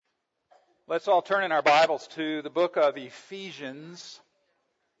Let's all turn in our Bibles to the book of Ephesians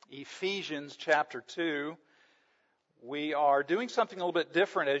chapter 2. We are doing something a little bit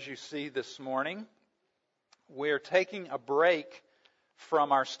different, as you see this morning. We're taking a break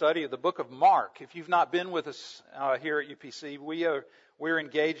from our study of the book of Mark. If you've not been with us here at UPC, we're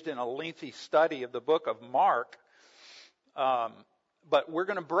engaged in a lengthy study of the book of Mark. But we're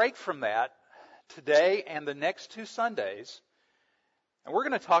going to break from that today and the next 2 Sundays. And we're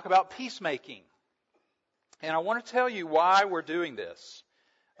going to talk about peacemaking. And I want to tell you why we're doing this.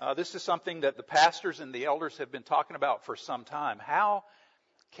 This is something that the pastors and the elders have been talking about for some time. How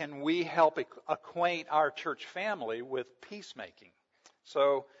can we help acquaint our church family with peacemaking?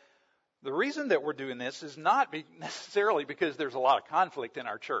 So the reason that we're doing this is not necessarily because there's a lot of conflict in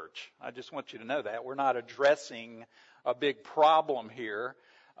our church. I just want you to know that. We're not addressing a big problem here.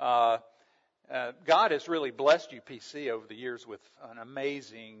 God has really blessed UPC over the years with an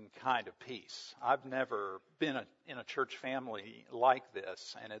amazing kind of peace. I've never been in a church family like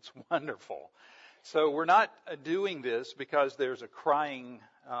this, and it's wonderful. So we're not doing this because there's a crying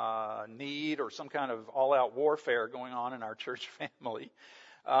need or some kind of all-out warfare going on in our church family,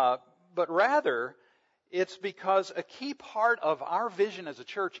 but rather it's because a key part of our vision as a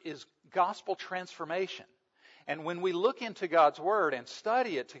church is gospel transformation. And when we look into God's Word and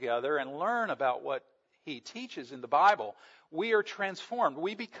study it together and learn about what He teaches in the Bible, we are transformed.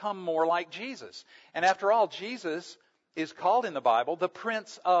 We become more like Jesus. And after all, Jesus is called in the Bible the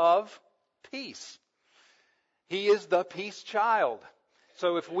Prince of Peace. He is the peace child.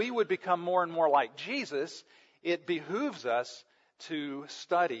 So if we would become more and more like Jesus, it behooves us to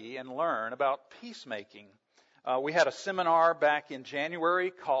study and learn about peacemaking. We had a seminar back in January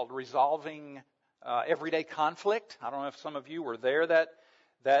called Resolving Everyday Conflict. I don't know if some of you were there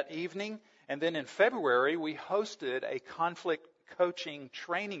that evening. And then in February, we hosted a conflict coaching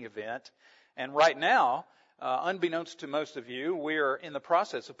training event. And right now, unbeknownst to most of you, we're in the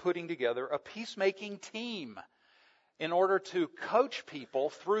process of putting together a peacemaking team in order to coach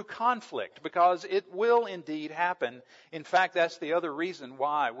people through conflict, because it will indeed happen. In fact, that's the other reason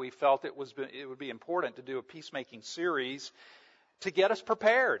why we felt it would be important to do a peacemaking series to get us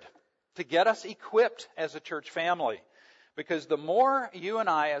prepared, to get us equipped as a church family. Because the more you and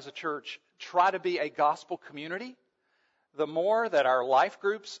I as a church try to be a gospel community, the more that our life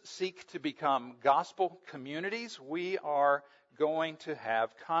groups seek to become gospel communities, we are going to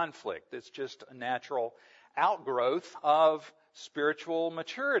have conflict. It's just a natural outgrowth of spiritual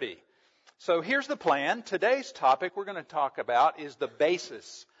maturity. So here's the plan. Today's topic we're going to talk about is the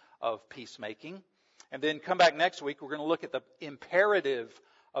basis of peacemaking. And then come back next week, we're going to look at the imperative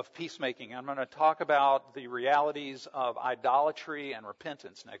of peacemaking. I'm going to talk about the realities of idolatry and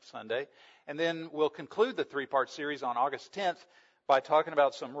repentance next Sunday. And then we'll conclude the 3-part series on August 10th by talking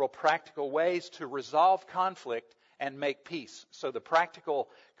about some real practical ways to resolve conflict and make peace. So the practical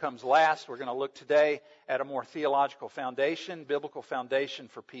comes last. We're going to look today at a more theological foundation, biblical foundation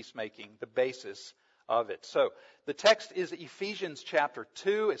for peacemaking, the basis of it. So the text is Ephesians chapter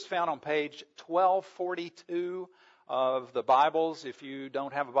 2. It's found on page 1242 of the Bibles. If you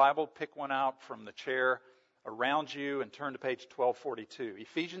don't have a Bible, pick one out from the chair around you and turn to page 1242.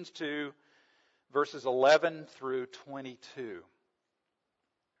 Ephesians 2, verses 11 through 22.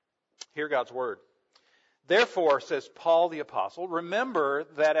 Hear God's word. Therefore, says Paul the apostle, remember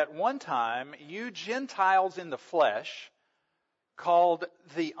that at one time you Gentiles in the flesh, called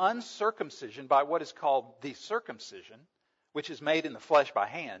the uncircumcision by what is called the circumcision, which is made in the flesh by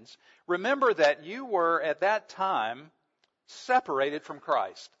hands, remember that you were at that time separated from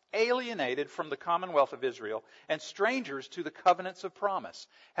Christ, alienated from the commonwealth of Israel, and strangers to the covenants of promise,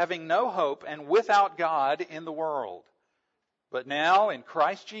 having no hope and without God in the world. But now in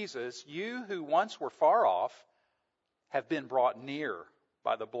Christ Jesus, you who once were far off have been brought near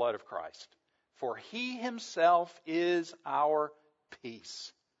by the blood of Christ. For He Himself is our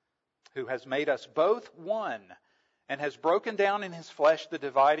peace, who has made us both one, and has broken down in His flesh the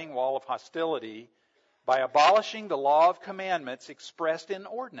dividing wall of hostility by abolishing the law of commandments expressed in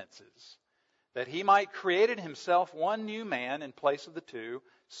ordinances, that He might create in Himself one new man in place of the two,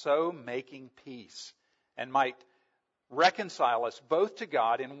 so making peace, and might reconcile us both to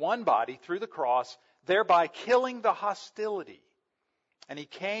God in one body through the cross, thereby killing the hostility. And He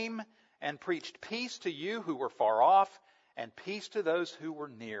came and preached peace to you who were far off, and peace to those who were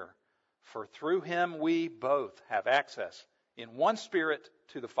near. For through Him we both have access in one Spirit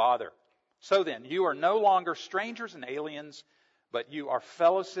to the Father. So then, you are no longer strangers and aliens, but you are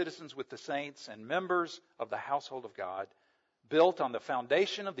fellow citizens with the saints and members of the household of God, built on the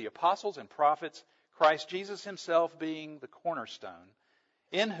foundation of the apostles and prophets, Christ Jesus Himself being the cornerstone,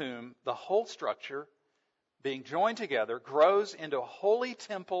 in whom the whole structure, being joined together, grows into a holy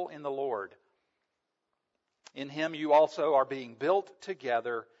temple in the Lord. In him you also are being built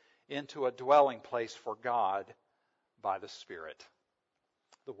together into a dwelling place for God by the Spirit.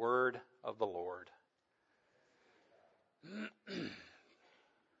 The word of the Lord.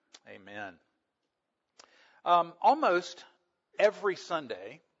 Amen. Almost every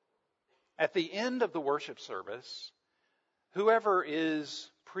Sunday, at the end of the worship service, whoever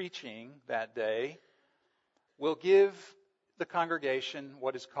is preaching that day will give the congregation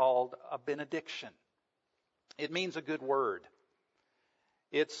what is called a benediction. It means a good word.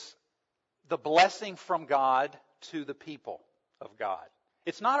 It's the blessing from God to the people of God.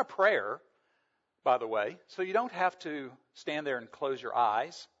 It's not a prayer, by the way, so you don't have to stand there and close your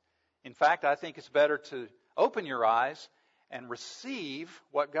eyes. In fact, I think it's better to open your eyes and receive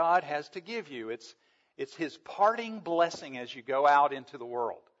what God has to give you. It's His parting blessing as you go out into the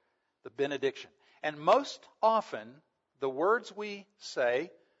world, the benediction. And most often, the words we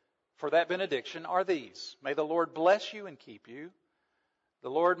say for that benediction are these. May the Lord bless you and keep you. The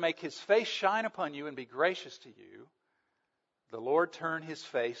Lord make His face shine upon you and be gracious to you. The Lord turn His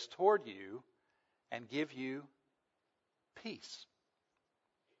face toward you and give you peace.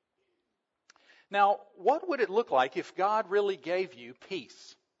 Now, what would it look like if God really gave you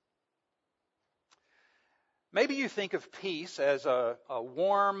peace? Maybe you think of peace as a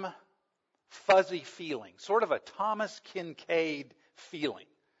warm, fuzzy feeling, sort of a Thomas Kincaid feeling.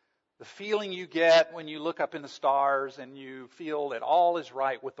 The feeling you get when you look up in the stars and you feel that all is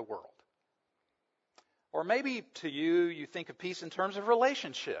right with the world. Or maybe to you, you think of peace in terms of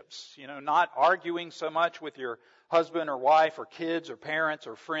relationships. You know, not arguing so much with your husband or wife or kids or parents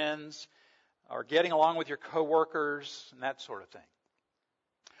or friends, or getting along with your coworkers and that sort of thing.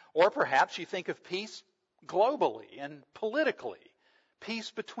 Or perhaps you think of peace globally and politically.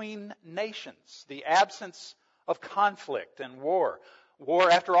 Peace between nations, the absence of conflict and war.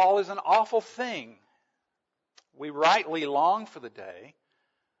 War, after all, is an awful thing. We rightly long for the day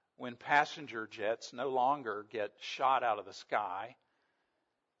when passenger jets no longer get shot out of the sky,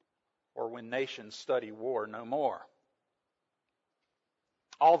 or when nations study war no more.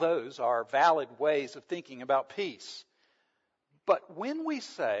 All those are valid ways of thinking about peace. But when we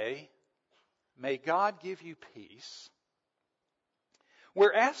say, may God give you peace,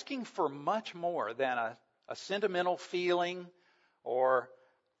 we're asking for much more than a sentimental feeling or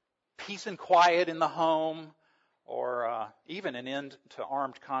peace and quiet in the home or even an end to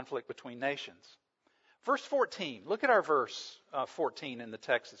armed conflict between nations. Verse 14, look at our verse 14 in the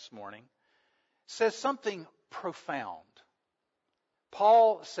text this morning. It says something profound.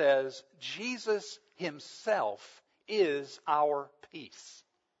 Paul says, Jesus Himself is our peace.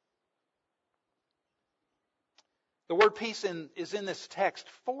 The word peace is in this text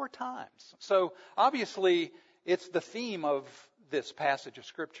 4 times. So obviously it's the theme of this passage of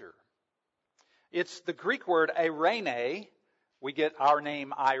Scripture. It's the Greek word eirene. We get our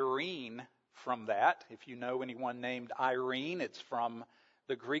name Irene from that. If you know anyone named Irene, it's from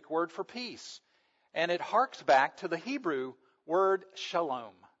the Greek word for peace. And it harks back to the Hebrew word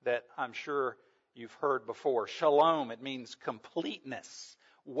shalom that I'm sure you've heard before. Shalom, it means completeness,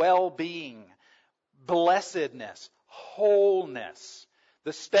 well-being, blessedness, wholeness,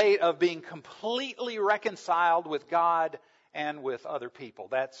 the state of being completely reconciled with God and with other people.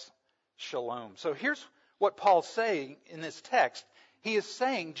 That's shalom. So here's what Paul's saying in this text. He is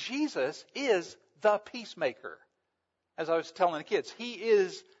saying Jesus is the peacemaker. As I was telling the kids, He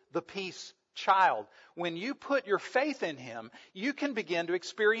is the peace child. When you put your faith in Him, you can begin to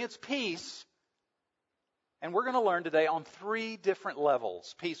experience peace. And we're going to learn today on 3 different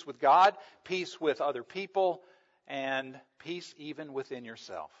levels. Peace with God, peace with other people, and peace even within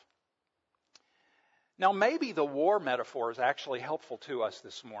yourself. Now, maybe the war metaphor is actually helpful to us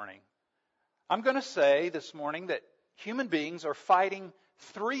this morning. I'm going to say this morning that human beings are fighting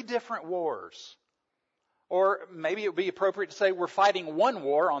 3 different wars. Or maybe it would be appropriate to say we're fighting one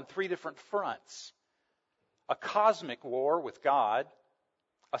war on 3 different fronts. A cosmic war with God,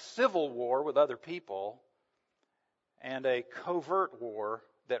 a civil war with other people, and a covert war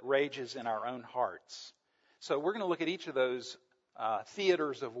that rages in our own hearts. So we're going to look at each of those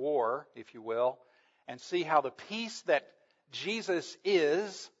theaters of war, if you will, and see how the peace that Jesus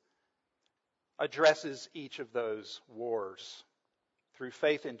is addresses each of those wars. Through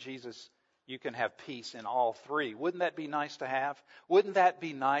faith in Jesus, you can have peace in all 3. Wouldn't that be nice to have? Wouldn't that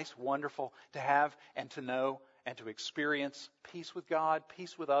be nice, wonderful to have and to know and to experience peace with God,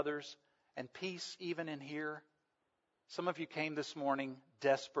 peace with others, and peace even in here? Some of you came this morning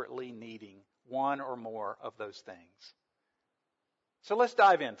desperately needing one or more of those things. So let's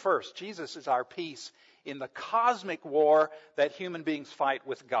dive in. First, Jesus is our peace in the cosmic war that human beings fight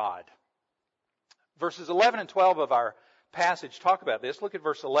with God. Verses 11 and 12 of our passage talk about this. Look at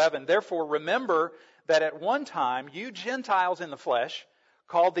verse 11. Therefore, remember that at one time you Gentiles in the flesh,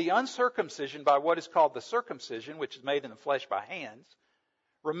 called the uncircumcision by what is called the circumcision, which is made in the flesh by hands.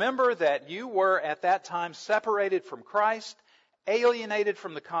 Remember that you were at that time separated from Christ, alienated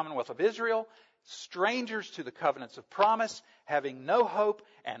from the commonwealth of Israel, strangers to the covenants of promise, having no hope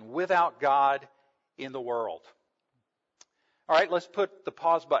and without God in the world. All right, let's put the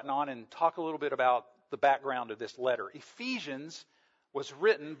pause button on and talk a little bit about the background of this letter. Ephesians was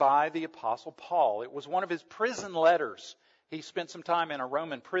written by the Apostle Paul. It was one of his prison letters. He spent some time in a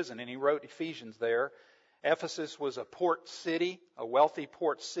Roman prison and he wrote Ephesians there. Ephesus was a port city, a wealthy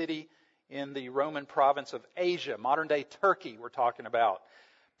port city in the Roman province of Asia, modern-day Turkey we're talking about.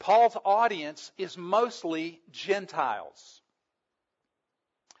 Paul's audience is mostly Gentiles.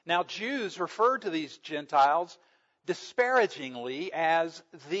 Now, Jews referred to these Gentiles disparagingly as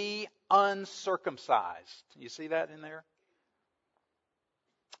the uncircumcised. You see that in there?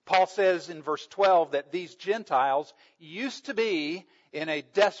 Paul says in verse 12 that these Gentiles used to be in a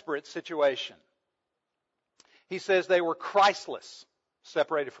desperate situation. He says they were Christless,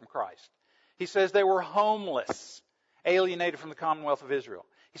 separated from Christ. He says they were homeless, alienated from the commonwealth of Israel.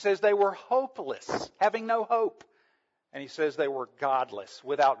 He says they were hopeless, having no hope. And he says they were godless,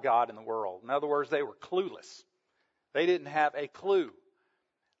 without God in the world. In other words, they were clueless. They didn't have a clue.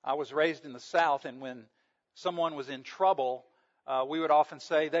 I was raised in the South, and when someone was in trouble, we would often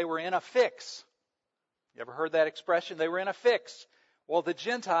say they were in a fix. You ever heard that expression? They were in a fix. Well, the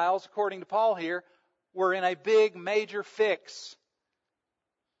Gentiles, according to Paul here, were in a big, major fix.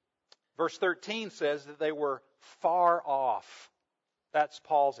 Verse 13 says that they were far off. That's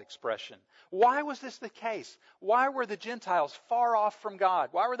Paul's expression. Why was this the case? Why were the Gentiles far off from God?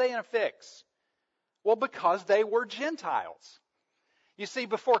 Why were they in a fix? Well, because they were Gentiles. You see,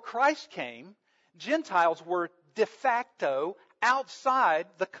 before Christ came, Gentiles were de facto outside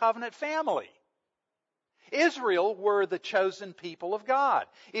the covenant family. Israel were the chosen people of God.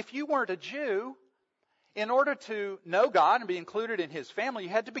 If you weren't a Jew, in order to know God and be included in His family, you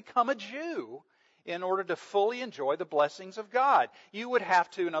had to become a Jew in order to fully enjoy the blessings of God. You would have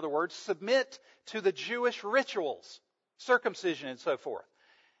to, in other words, submit to the Jewish rituals, circumcision and so forth.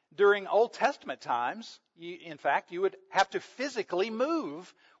 During Old Testament times, in fact, you would have to physically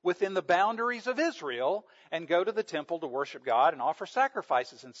move within the boundaries of Israel and go to the temple to worship God and offer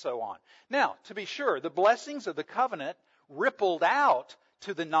sacrifices and so on. Now, to be sure, the blessings of the covenant rippled out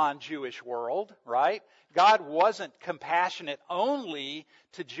to the non-Jewish world, right? God wasn't compassionate only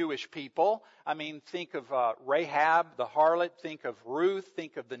to Jewish people. I mean, think of Rahab, the harlot. Think of Ruth.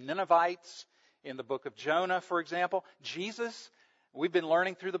 Think of the Ninevites in the book of Jonah, for example. Jesus, we've been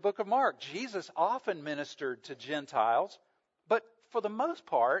learning through the book of Mark. Jesus often ministered to Gentiles, but for the most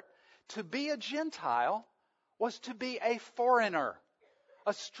part, to be a Gentile was to be a foreigner,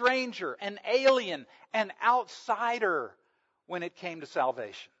 a stranger, an alien, an outsider when it came to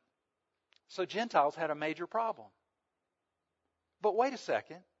salvation. So Gentiles had a major problem. But wait a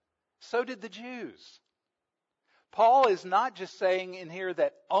second, so did the Jews. Paul is not just saying in here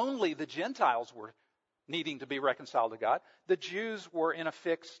that only the Gentiles were needing to be reconciled to God. The Jews were in a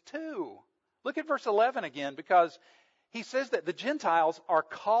fix too. Look at verse 11 again, because he says that the Gentiles are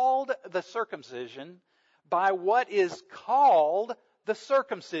called the circumcision by what is called the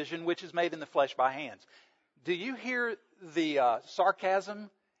circumcision, which is made in the flesh by hands. Do you hear the sarcasm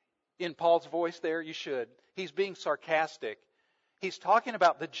in Paul's voice there? You should. He's being sarcastic. He's talking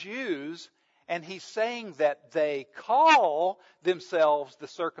about the Jews, and he's saying that they call themselves the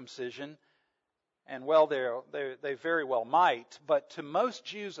circumcision. And well, they very well might. But to most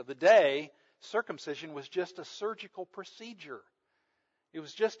Jews of the day, circumcision was just a surgical procedure. It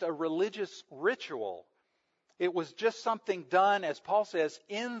was just a religious ritual. It was just something done, as Paul says,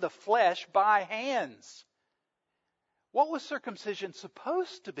 in the flesh by hands. What was circumcision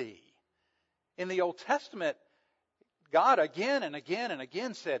supposed to be? In the Old Testament, God again and again and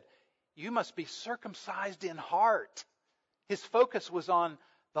again said, you must be circumcised in heart. His focus was on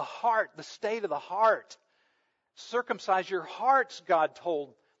the heart, the state of the heart. Circumcise your hearts, God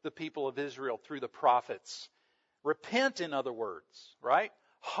told the people of Israel through the prophets. Repent, in other words, right?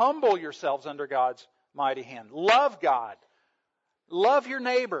 Humble yourselves under God's mighty hand. Love God. Love your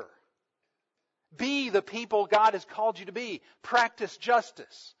neighbor. Be the people God has called you to be. Practice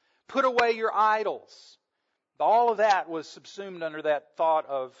justice. Put away your idols. All of that was subsumed under that thought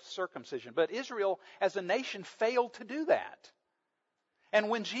of circumcision. But Israel, as a nation, failed to do that. And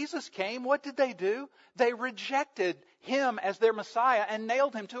when Jesus came, what did they do? They rejected him as their Messiah and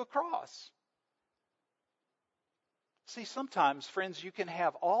nailed him to a cross. See, sometimes, friends, you can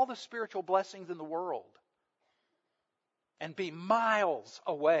have all the spiritual blessings in the world and be miles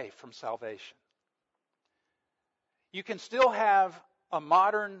away from salvation. You can still have a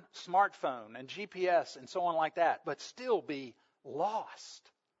modern smartphone and GPS and so on like that, but still be lost.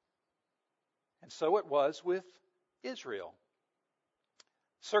 And so it was with Israel.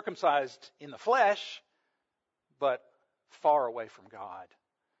 Circumcised in the flesh, but far away from God.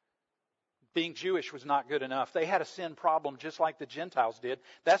 Being Jewish was not good enough. They had a sin problem just like the Gentiles did.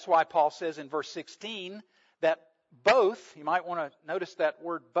 That's why Paul says in verse 16 that both, you might want to notice that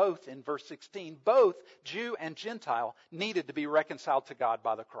word both in verse 16, both Jew and Gentile needed to be reconciled to God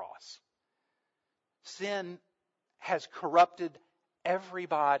by the cross. Sin has corrupted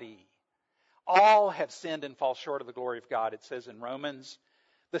everybody. All have sinned and fall short of the glory of God, it says in Romans.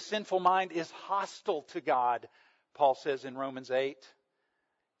 The sinful mind is hostile to God, Paul says in Romans 8.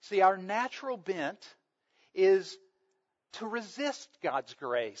 See, our natural bent is to resist God's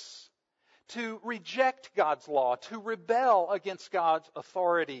grace, to reject God's law, to rebel against God's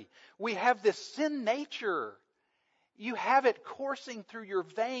authority. We have this sin nature. You have it coursing through your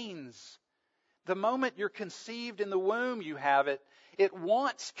veins. The moment you're conceived in the womb, you have it. It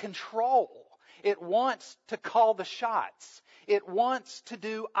wants control. It wants to call the shots. It wants to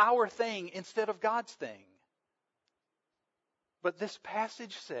do our thing instead of God's thing. But this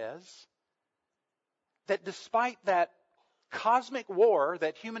passage says that despite that cosmic war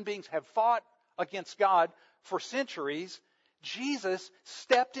that human beings have fought against God for centuries, Jesus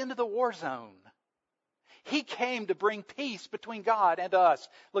stepped into the war zone. He came to bring peace between God and us.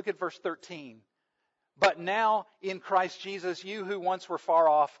 Look at verse 13. But now in Christ Jesus, you who once were far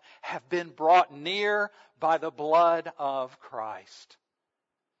off have been brought near by the blood of Christ.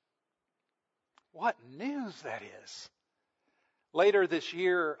 What news that is. Later this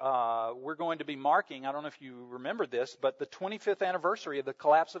year, we're going to be marking, I don't know if you remember this, but the 25th anniversary of the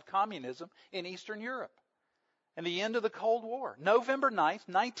collapse of communism in Eastern Europe and the end of the Cold War. November 9th,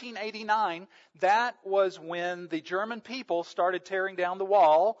 1989, that was when the German people started tearing down the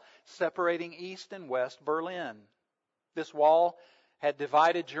wall separating East and West Berlin. This wall had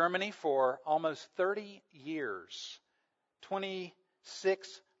divided Germany for almost 30 years.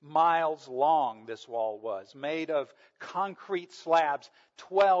 26 miles long this wall was, made of concrete slabs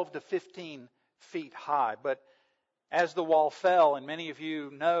 12 to 15 feet high. But as the wall fell, and many of you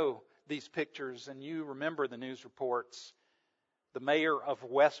know these pictures and you remember the news reports, the mayor of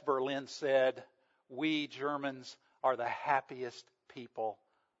West Berlin said, "We Germans are the happiest people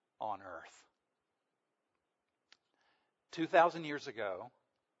on earth." 2,000 years ago,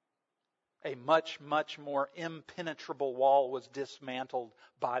 a much, much more impenetrable wall was dismantled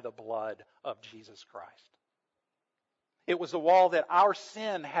by the blood of Jesus Christ. It was a wall that our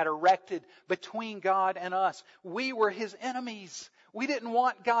sin had erected between God and us. We were His enemies. We didn't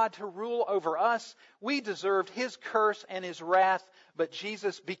want God to rule over us. We deserved His curse and His wrath, but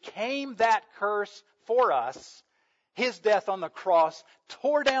Jesus became that curse for us. His death on the cross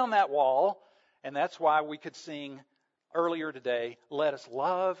tore down that wall, and that's why we could sing earlier today, "Let us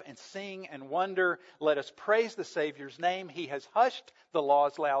love and sing and wonder. Let us praise the Savior's name. He has hushed the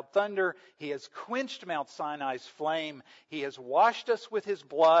law's loud thunder. He has quenched Mount Sinai's flame. He has washed us with His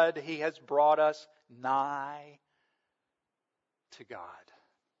blood. He has brought us nigh to God."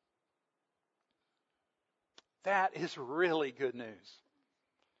 That is really good news.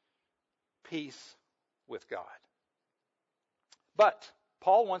 Peace with God. But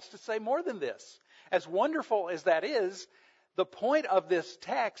Paul wants to say more than this. As wonderful as that is, the point of this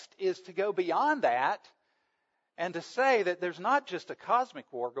text is to go beyond that and to say that there's not just a cosmic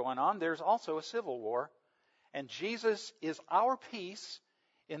war going on, there's also a civil war. And Jesus is our peace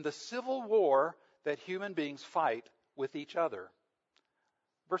in the civil war that human beings fight with each other.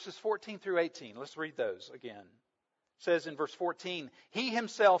 Verses 14 through 18, let's read those again. It says in verse 14, "He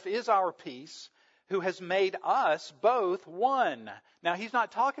Himself is our peace, who has made us both one." Now, He's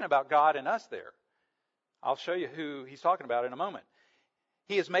not talking about God and us there. I'll show you who He's talking about in a moment.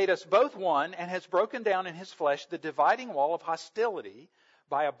 "He has made us both one and has broken down in His flesh the dividing wall of hostility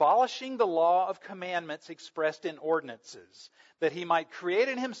by abolishing the law of commandments expressed in ordinances, that He might create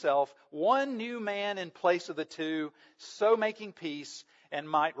in Himself one new man in place of the two, so making peace, and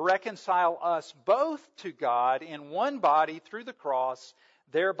might reconcile us both to God in one body through the cross,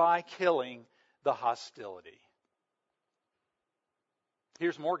 thereby killing the hostility."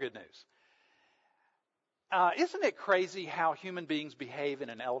 Here's more good news. Isn't it crazy how human beings behave in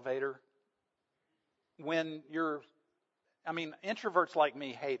an elevator? When you're Introverts like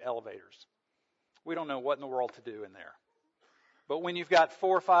me hate elevators. We don't know what in the world to do in there. But when you've got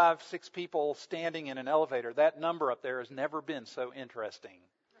 4, 5, 6 people standing in an elevator, that number up there has never been so interesting.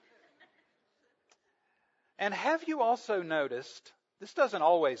 And have you also noticed, this doesn't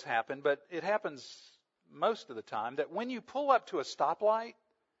always happen, but it happens most of the time, that when you pull up to a stoplight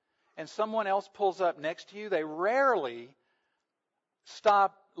and someone else pulls up next to you, they rarely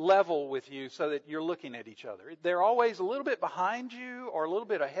stop level with you so that you're looking at each other. They're always a little bit behind you or a little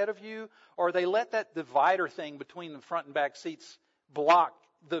bit ahead of you, or they let that divider thing between the front and back seats block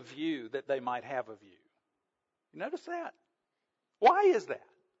the view that they might have of you. You notice that? Why is that?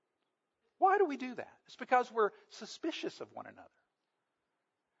 Why do we do that? It's because we're suspicious of one another.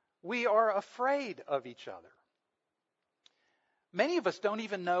 We are afraid of each other. Many of us don't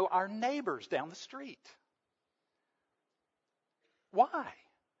even know our neighbors down the street. Why?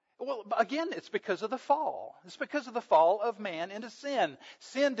 Well, again, it's because of the fall. It's because of the fall of man into sin.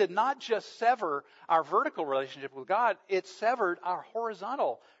 Sin did not just sever our vertical relationship with God, it severed our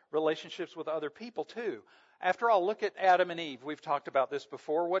horizontal relationships with other people too. After all, look at Adam and Eve. We've talked about this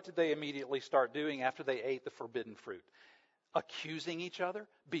before. What did they immediately start doing after they ate the forbidden fruit? Accusing each other,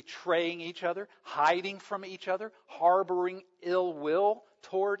 betraying each other, hiding from each other, harboring ill will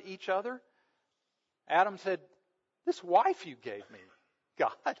toward each other. Adam said, "This wife you gave me,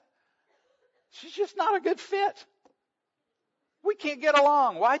 God, she's just not a good fit. We can't get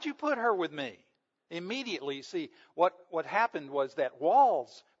along. Why'd you put her with me?" Immediately, you see, what happened was that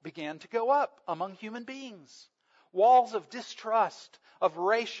walls began to go up among human beings. Walls of distrust, of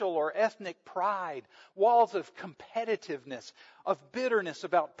racial or ethnic pride, walls of competitiveness, of bitterness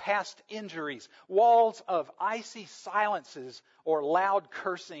about past injuries, walls of icy silences or loud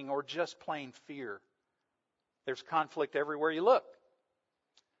cursing or just plain fear. There's conflict everywhere you look.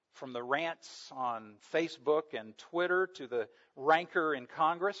 From the rants on Facebook and Twitter to the rancor in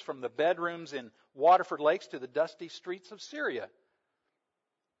Congress, from the bedrooms in Waterford Lakes to the dusty streets of Syria.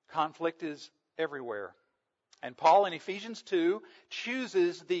 Conflict is everywhere. And Paul in Ephesians 2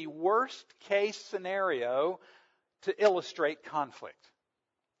 chooses the worst case scenario to illustrate conflict.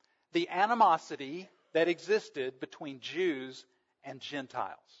 The animosity that existed between Jews and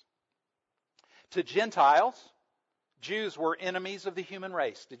Gentiles. To Gentiles, Jews were enemies of the human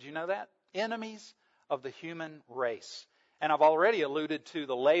race. Did you know that? Enemies of the human race. And I've already alluded to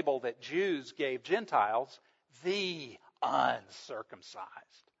the label that Jews gave Gentiles, the uncircumcised.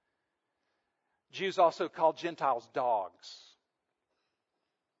 Jews also called Gentiles dogs.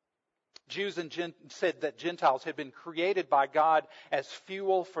 Jews said that Gentiles had been created by God as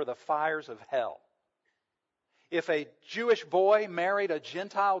fuel for the fires of hell. If a Jewish boy married a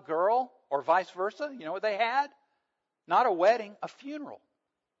Gentile girl, or vice versa, you know what they had? Not a wedding, a funeral.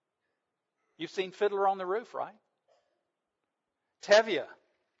 You've seen Fiddler on the Roof, right? Tevye,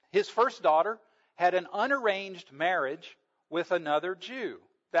 his first daughter, had an unarranged marriage with another Jew.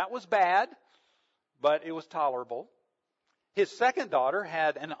 That was bad, but it was tolerable. His second daughter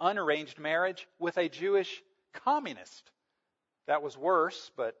had an unarranged marriage with a Jewish communist. That was worse,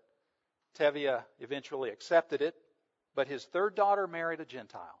 but Tevye eventually accepted it. But his third daughter married a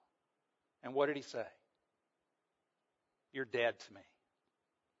Gentile. And what did he say? "You're dead to me."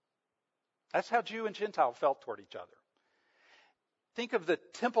 That's how Jew and Gentile felt toward each other. Think of the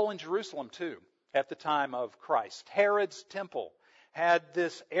temple in Jerusalem too, at the time of Christ. Herod's temple had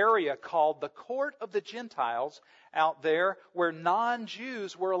this area called the Court of the Gentiles out there where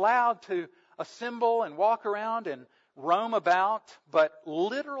non-Jews were allowed to assemble and walk around and roam about, but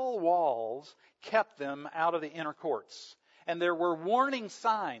literal walls kept them out of the inner courts. And there were warning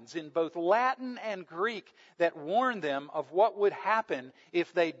signs in both Latin and Greek that warned them of what would happen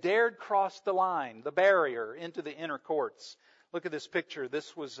if they dared cross the line, the barrier, into the inner courts. Look at this picture.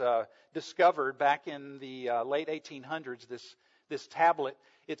 This was discovered back in the late 1800s, this tablet.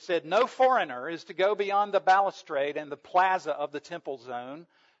 It said, "No foreigner is to go beyond the balustrade and the plaza of the temple zone.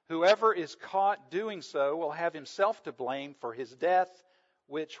 Whoever is caught doing so will have himself to blame for his death,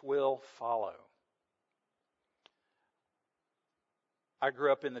 which will follow." I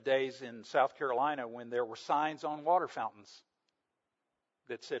grew up in the days in South Carolina when there were signs on water fountains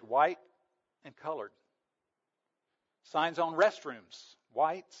that said white and colored. Signs on restrooms,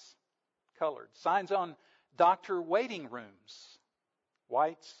 whites, colored. Signs on doctor waiting rooms,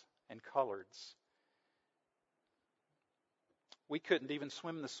 whites and coloreds. We couldn't even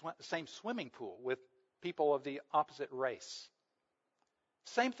swim in the same swimming pool with people of the opposite race.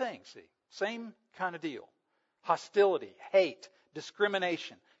 Same thing, see? Same kind of deal. Hostility, hate,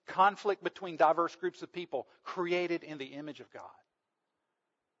 discrimination, conflict between diverse groups of people created in the image of God.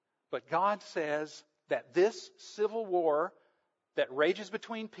 But God says that this civil war that rages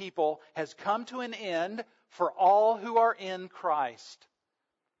between people has come to an end for all who are in Christ.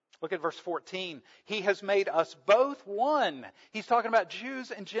 Look at verse 14. He has made us both one. He's talking about Jews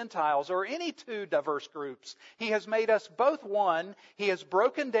and Gentiles, or any two diverse groups. He has made us both one. He has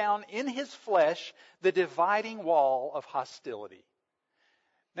broken down in His flesh the dividing wall of hostility.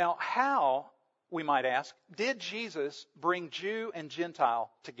 Now, how, we might ask, did Jesus bring Jew and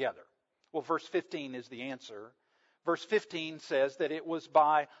Gentile together? Well, verse 15 is the answer. Verse 15 says that it was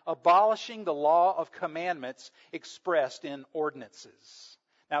by abolishing the law of commandments expressed in ordinances.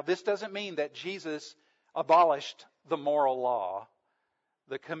 Now, this doesn't mean that Jesus abolished the moral law,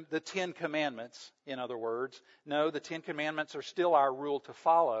 the 10 Commandments, in other words. No, the 10 Commandments are still our rule to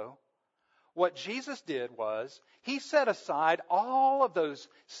follow. What Jesus did was, He set aside all of those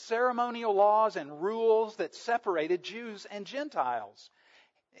ceremonial laws and rules that separated Jews and Gentiles.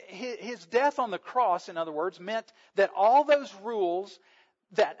 His death on the cross, in other words, meant that all those rules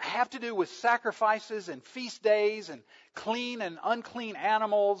that have to do with sacrifices and feast days and clean and unclean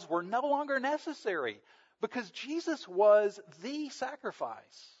animals were no longer necessary because Jesus was the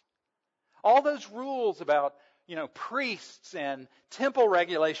sacrifice. All those rules about, priests and temple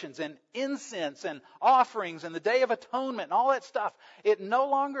regulations and incense and offerings and the Day of Atonement and all that stuff, it no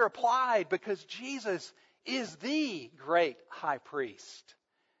longer applied because Jesus is the great high priest.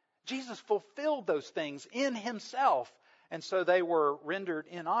 Jesus fulfilled those things in Himself. And so they were rendered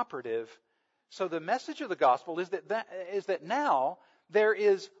inoperative. So the message of the gospel is that now there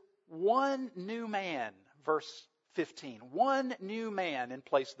is one new man, verse 15. One new man in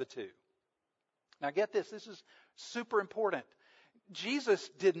place of the two. Now get this is super important. Jesus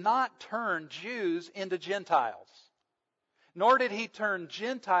did not turn Jews into Gentiles, nor did He turn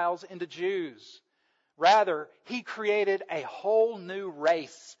Gentiles into Jews. Rather, He created a whole new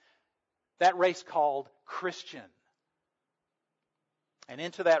race, that race called Christian. And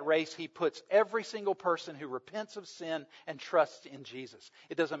into that race, He puts every single person who repents of sin and trusts in Jesus.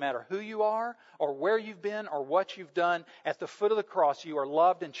 It doesn't matter who you are or where you've been or what you've done. At the foot of the cross, you are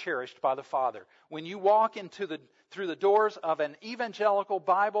loved and cherished by the Father. When you walk through the doors of an evangelical,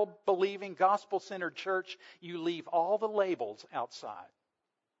 Bible-believing, gospel-centered church, you leave all the labels outside.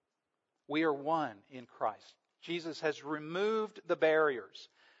 We are one in Christ. Jesus has removed the barriers.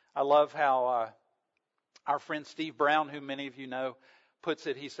 I love how our friend Steve Brown, who many of you know, puts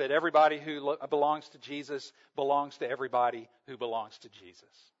it. He said, everybody who belongs to Jesus belongs to everybody who belongs to Jesus.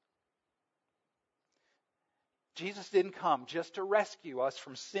 Jesus didn't come just to rescue us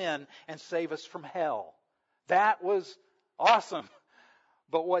from sin and save us from hell. That was awesome.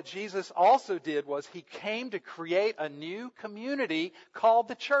 But what Jesus also did was He came to create a new community called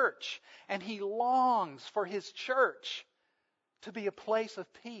the church. And He longs for His church to be a place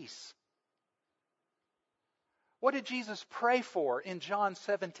of peace. What did Jesus pray for in John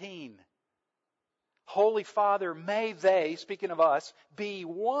 17? Holy Father, may they, speaking of us, be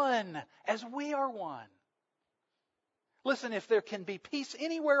one as we are one. Listen, if there can be peace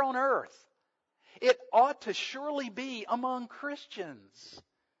anywhere on earth, it ought to surely be among Christians.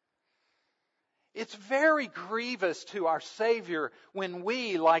 It's very grievous to our Savior when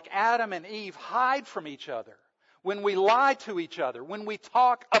we, like Adam and Eve, hide from each other. When we lie to each other, when we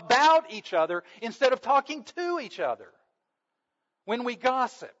talk about each other instead of talking to each other, when we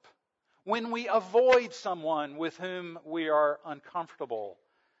gossip, when we avoid someone with whom we are uncomfortable,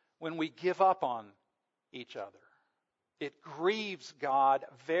 when we give up on each other. It grieves God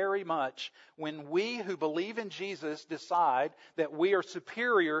very much when we who believe in Jesus decide that we are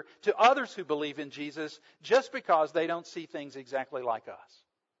superior to others who believe in Jesus just because they don't see things exactly like us.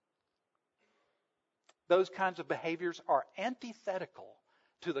 Those kinds of behaviors are antithetical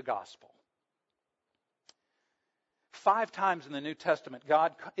to the gospel. 5 times in the New Testament,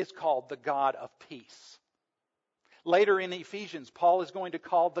 God is called the God of peace. Later in Ephesians, Paul is going to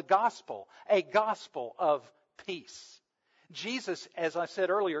call the gospel a gospel of peace. Jesus, as I said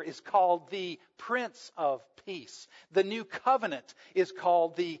earlier, is called the Prince of Peace. The New Covenant is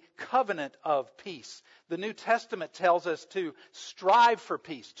called the Covenant of Peace. The New Testament tells us to strive for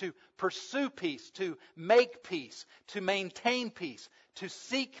peace, to pursue peace, to make peace, to maintain peace, to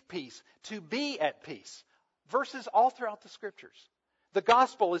seek peace, to be at peace. Verses all throughout the Scriptures. The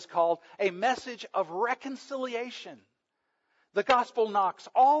gospel is called a message of reconciliation. The gospel knocks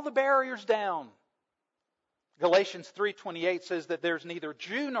all the barriers down. Galatians 3:28 says that there's neither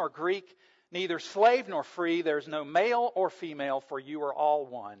Jew nor Greek, neither slave nor free, there's no male or female, for you are all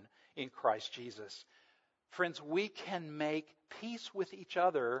one in Christ Jesus. Friends, we can make peace with each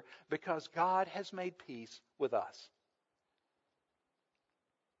other because God has made peace with us.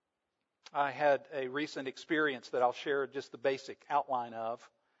 I had a recent experience that I'll share just the basic outline of.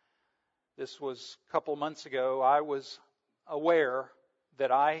 This was a couple months ago. I was aware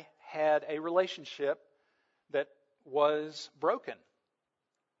that I had a relationship that was broken.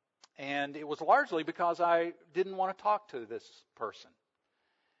 And it was largely because I didn't want to talk to this person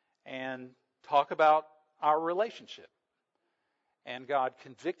and talk about our relationship. And God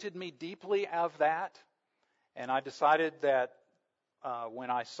convicted me deeply of that. And I decided that when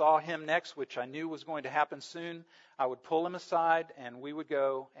I saw him next, which I knew was going to happen soon, I would pull him aside and we would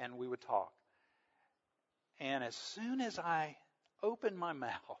go and we would talk. And as soon as I opened my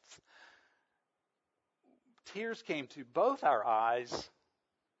mouth, tears came to both our eyes.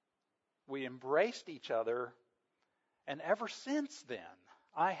 We embraced each other. And ever since then,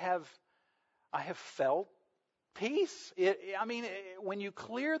 I have felt peace. When you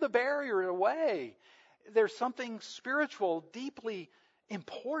clear the barrier away, there's something spiritual, deeply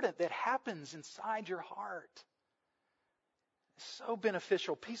important that happens inside your heart. It's so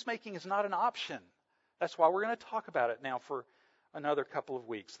beneficial. Peacemaking is not an option. That's why we're going to talk about it now for another couple of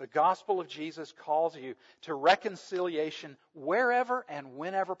weeks. The gospel of Jesus calls you to reconciliation wherever and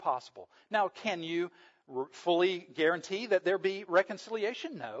whenever possible. Now, can you fully guarantee that there be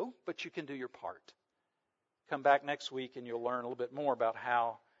reconciliation? No, but you can do your part. Come back next week and you'll learn a little bit more about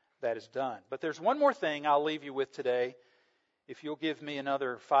how that is done. But there's one more thing I'll leave you with today. If you'll give me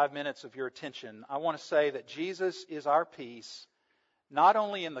another 5 minutes of your attention, I want to say that Jesus is our peace, not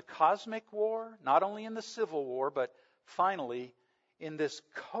only in the cosmic war, not only in the civil war, but finally in this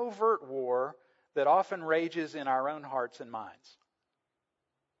covert war that often rages in our own hearts and minds.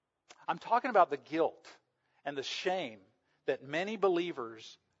 I'm talking about the guilt and the shame that many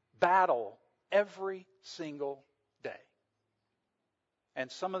believers battle every single day. And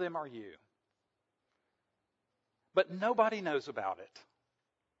some of them are you. But nobody knows about it.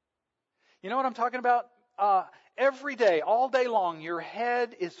 You know what I'm talking about? Every day, all day long, your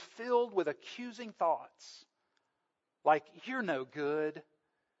head is filled with accusing thoughts. Like, you're no good.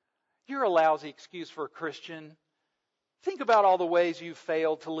 You're a lousy excuse for a Christian. Think about all the ways you've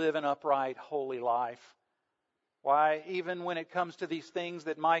failed to live an upright, holy life. Why, even when it comes to these things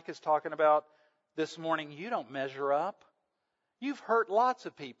that Mike is talking about this morning, you don't measure up. You've hurt lots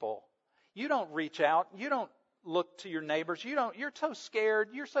of people. You don't reach out. You don't look to your neighbors. You're so scared.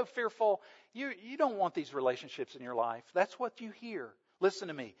 You're so fearful. You don't want these relationships in your life. That's what you hear. Listen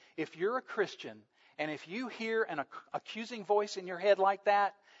to me. If you're a Christian and if you hear an accusing voice in your head like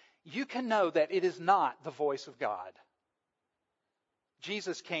that, you can know that it is not the voice of God.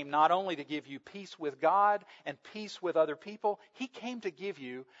 Jesus came not only to give you peace with God and peace with other people, He came to give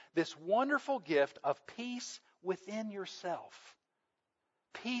you this wonderful gift of peace within yourself.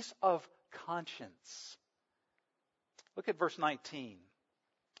 Peace of conscience. Look at verse 19. It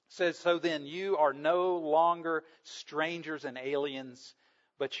says, "So then you are no longer strangers and aliens,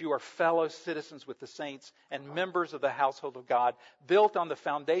 but you are fellow citizens with the saints and members of the household of God, built on the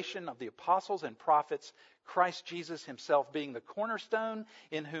foundation of the apostles and prophets, Christ Jesus Himself being the cornerstone,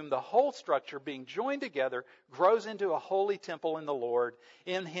 in whom the whole structure, being joined together, grows into a holy temple in the Lord.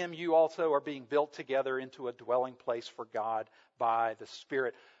 In Him you also are being built together into a dwelling place for God by the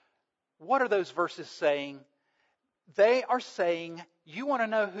Spirit." What are those verses saying? They are saying, you want to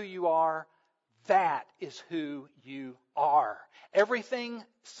know who you are? That is who you are. Everything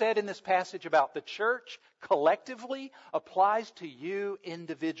said in this passage about the church collectively applies to you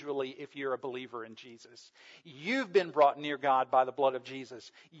individually if you're a believer in Jesus. You've been brought near God by the blood of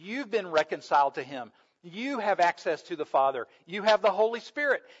Jesus. You've been reconciled to Him. You have access to the Father. You have the Holy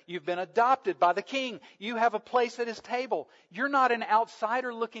Spirit. You've been adopted by the King. You have a place at His table. You're not an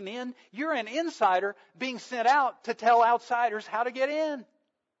outsider looking in. You're an insider being sent out to tell outsiders how to get in.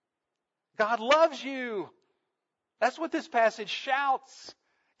 God loves you. That's what this passage shouts.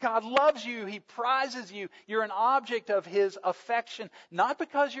 God loves you. He prizes you. You're an object of His affection, not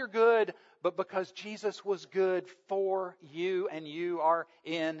because you're good, but because Jesus was good for you and you are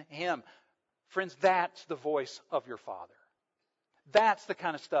in Him. Friends, that's the voice of your Father. That's the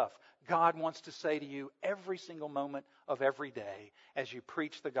kind of stuff God wants to say to you every single moment of every day as you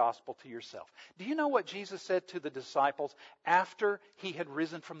preach the gospel to yourself. Do you know what Jesus said to the disciples after He had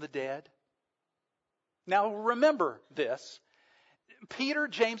risen from the dead? Now remember this. Peter,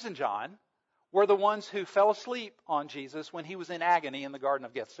 James, and John were the ones who fell asleep on Jesus when He was in agony in the Garden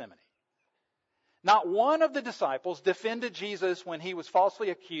of Gethsemane. Not one of the disciples defended Jesus when He was falsely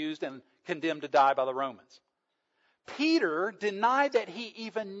accused and condemned to die by the Romans. Peter denied that he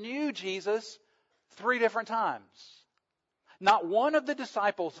even knew Jesus 3 different times. Not one of the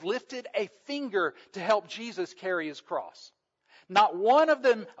disciples lifted a finger to help Jesus carry His cross. Not one of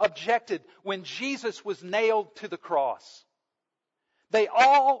them objected when Jesus was nailed to the cross. They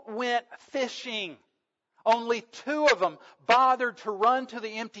all went fishing. Only 2 of them bothered to run to the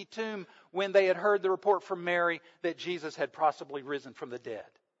empty tomb when they had heard the report from Mary that Jesus had possibly risen from the dead.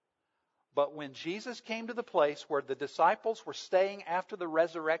 But when Jesus came to the place where the disciples were staying after the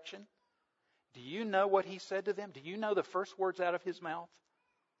resurrection, do you know what he said to them? Do you know the first words out of his mouth?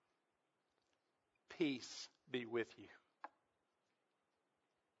 Peace be with you.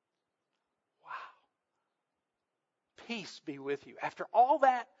 Wow. Peace be with you. After all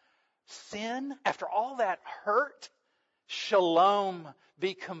that sin, after all that hurt, shalom,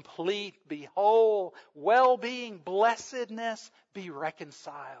 be complete, be whole, well-being, blessedness, be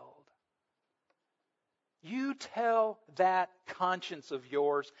reconciled. You tell that conscience of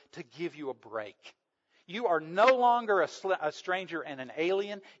yours to give you a break. You are no longer a stranger and an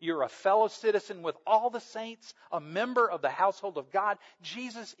alien. You're a fellow citizen with all the saints, a member of the household of God.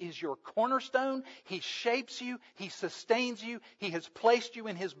 Jesus is your cornerstone. He shapes you. He sustains you. He has placed you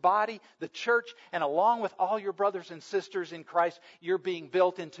in His body, the church, and along with all your brothers and sisters in Christ, you're being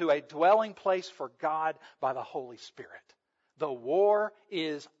built into a dwelling place for God by the Holy Spirit. The war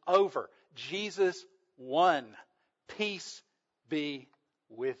is over. Jesus won. Peace be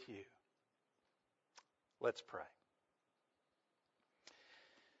with you. Let's pray.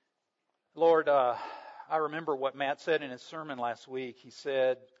 Lord, I remember what Matt said in his sermon last week. He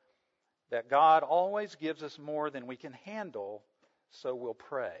said that God always gives us more than we can handle, so we'll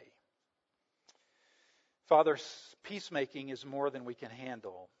pray. Father, peacemaking is more than we can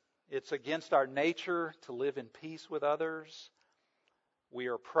handle. It's against our nature to live in peace with others. We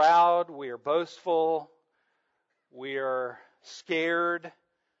are proud, we are boastful, we are scared,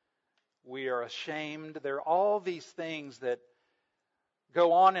 we are ashamed. There are all these things that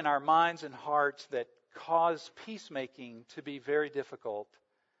go on in our minds and hearts that cause peacemaking to be very difficult.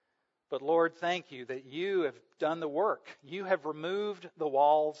 But Lord, thank you that you have done the work. You have removed the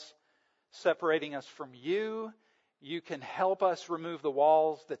walls separating us from you. You can help us remove the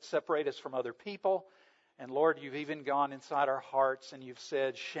walls that separate us from other people. And Lord, you've even gone inside our hearts and you've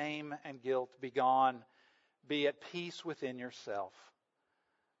said, shame and guilt be gone. Be at peace within yourself.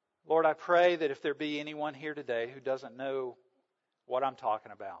 Lord, I pray that if there be anyone here today who doesn't know what I'm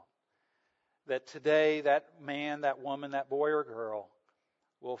talking about, that today that man, that woman, that boy or girl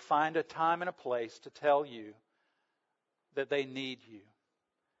will find a time and a place to tell you that they need you.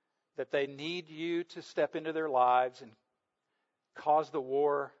 That they need you to step into their lives and cause the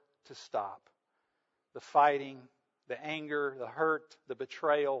war to stop. The fighting, the anger, the hurt, the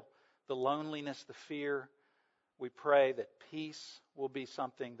betrayal, the loneliness, the fear. We pray that peace will be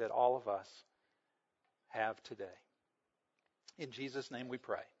something that all of us have today. In Jesus' name we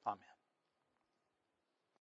pray. Amen.